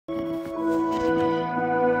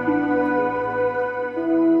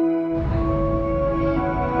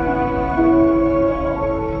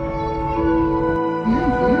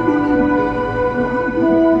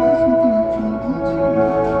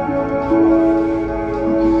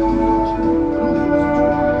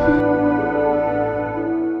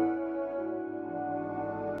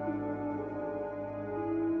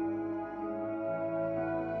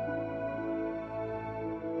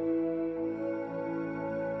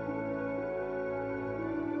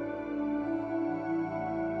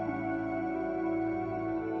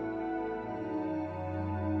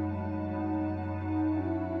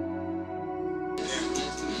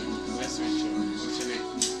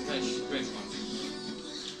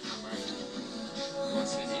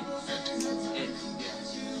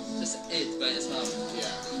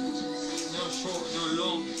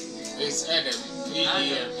It's Adam.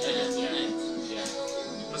 Adam. Yeah.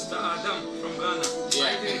 Mr. Adam from Ghana.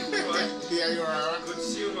 Yeah. Yeah, you're alright. Good to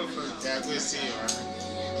see you, my friend. Yeah, good to see you.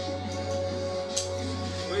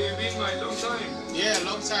 Where you been, my long time? Yeah,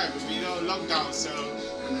 long time. We've been on lockdown, so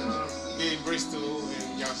been in Bristol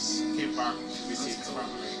and just came back to visit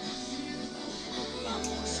family.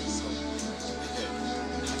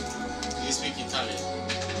 You speak Italian?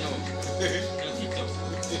 No.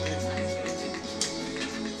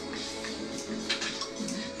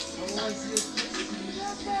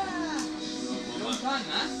 Long time,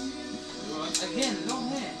 huh? Again, long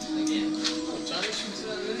hair. Again.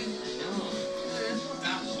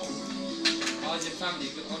 How's your family?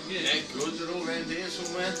 All good? Yeah, good. They're all around here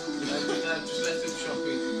somewhere. Just left them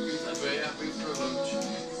shopping. They're very happy for lunch.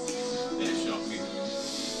 They're shopping.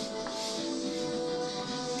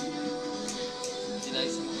 Did I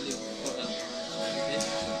some olive oil?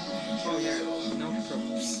 Oh, yeah. No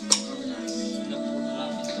problems. No problem at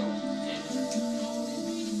all.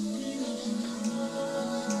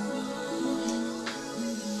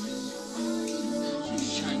 She's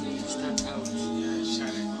shining, stand out. Yeah,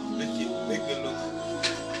 shiny. Make it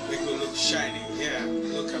look shiny. Yeah,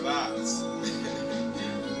 look at that.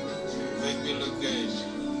 Make me look good.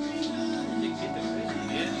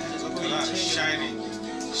 Yeah, look at that. Shiny.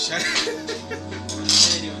 Shiny.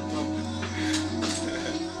 Cherry on top.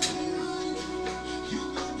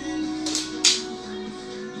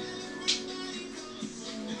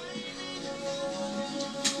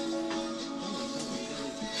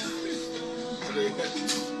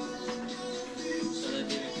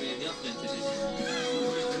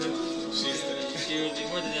 She will be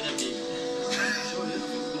more than happy.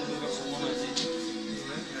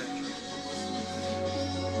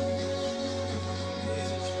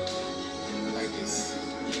 Like this.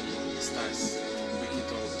 It's nice. Make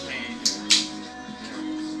it all clean.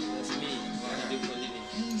 That's me. What I do for a living.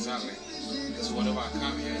 Exactly. Because whenever I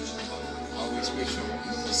come here, I always make sure.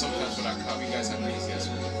 Sometimes when I come, you guys are busy as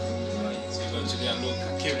well. So eventually I look, I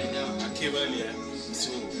came earlier,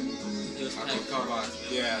 so I could cover.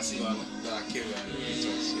 Yeah, so I came earlier.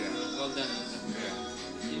 Yeah. Well done. Yeah.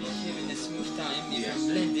 You know, having a smooth time, you Yeah. can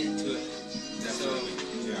blend into it. Definitely.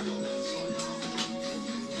 Yeah.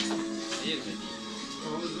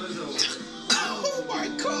 Oh my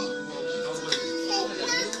god! Oh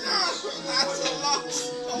my god! That's a lot!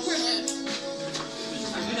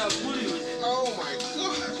 Oh my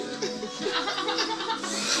god!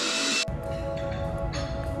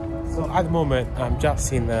 So at the moment, I'm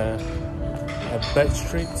just in Bed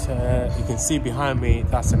Street. You can see behind me,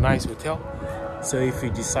 that's a nice hotel. So if you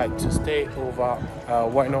decide to stay over,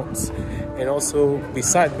 why not? And also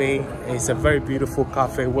beside me is a very beautiful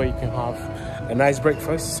cafe where you can have a nice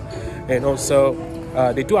breakfast. And also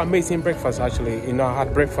they do amazing breakfast actually. You know, I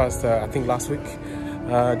had breakfast I think last week.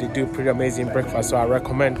 They do pretty amazing breakfast, so I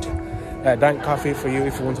recommend Dine Cafe for you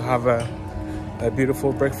if you want to have a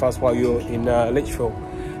beautiful breakfast while you're in Lichfield.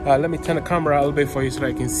 Let me turn the camera a little bit for you so that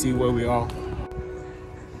you can see where we are.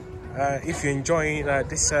 If you're enjoying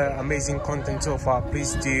this amazing content so far,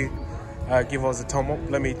 please do give us a thumb up.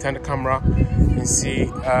 Let me turn the camera and see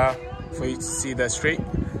for you to see the street.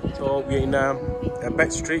 So we're in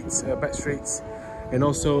Bed Street, and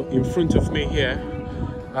also in front of me here,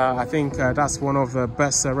 I think that's one of the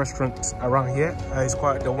best restaurants around here. It's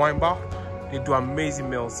called the Wine Bar. They do amazing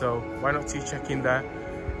meals, so why not you check in there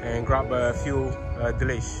and grab a few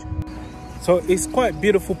delish. So it's quite a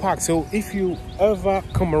beautiful park. So if you ever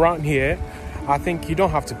come around here, I think you don't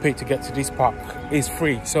have to pay to get to this park. It's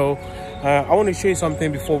free. So I want to show you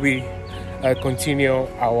something before we continue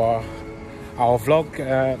our vlog.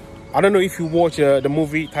 I don't know if you watch the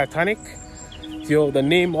movie Titanic. So the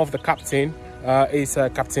name of the captain is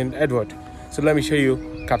Captain Edward. So let me show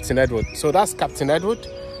you Captain Edward. So that's Captain Edward.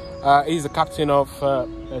 He's the captain of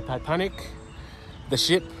Titanic, the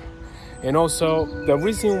ship. And also the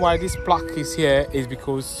reason why this plaque is here is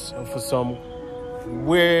because for some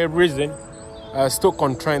weird reason,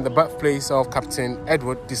 Stoke-on-Trent, the birthplace of Captain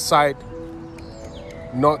Edward, decide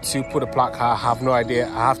not to put a plaque. I have no idea.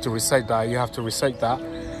 I have to research that. You have to research that.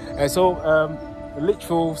 And so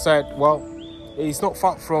Lichfield said, well, it's not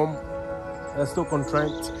far from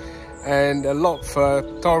Stoke-on-Trent, and a lot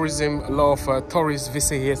of tourism, a lot of tourists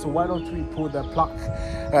visit here. So why don't we put the plaque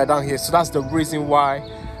down here? So that's the reason why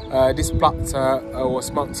this plaque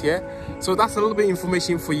was marked here. So that's a little bit of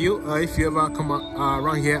information for you. If you ever come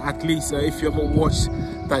around here, at least if you ever watched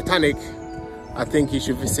Titanic, I think you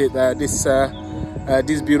should visit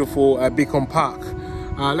this beautiful Beacon Park.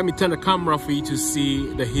 Let me turn the camera for you to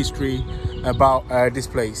see the history about this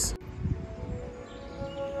place.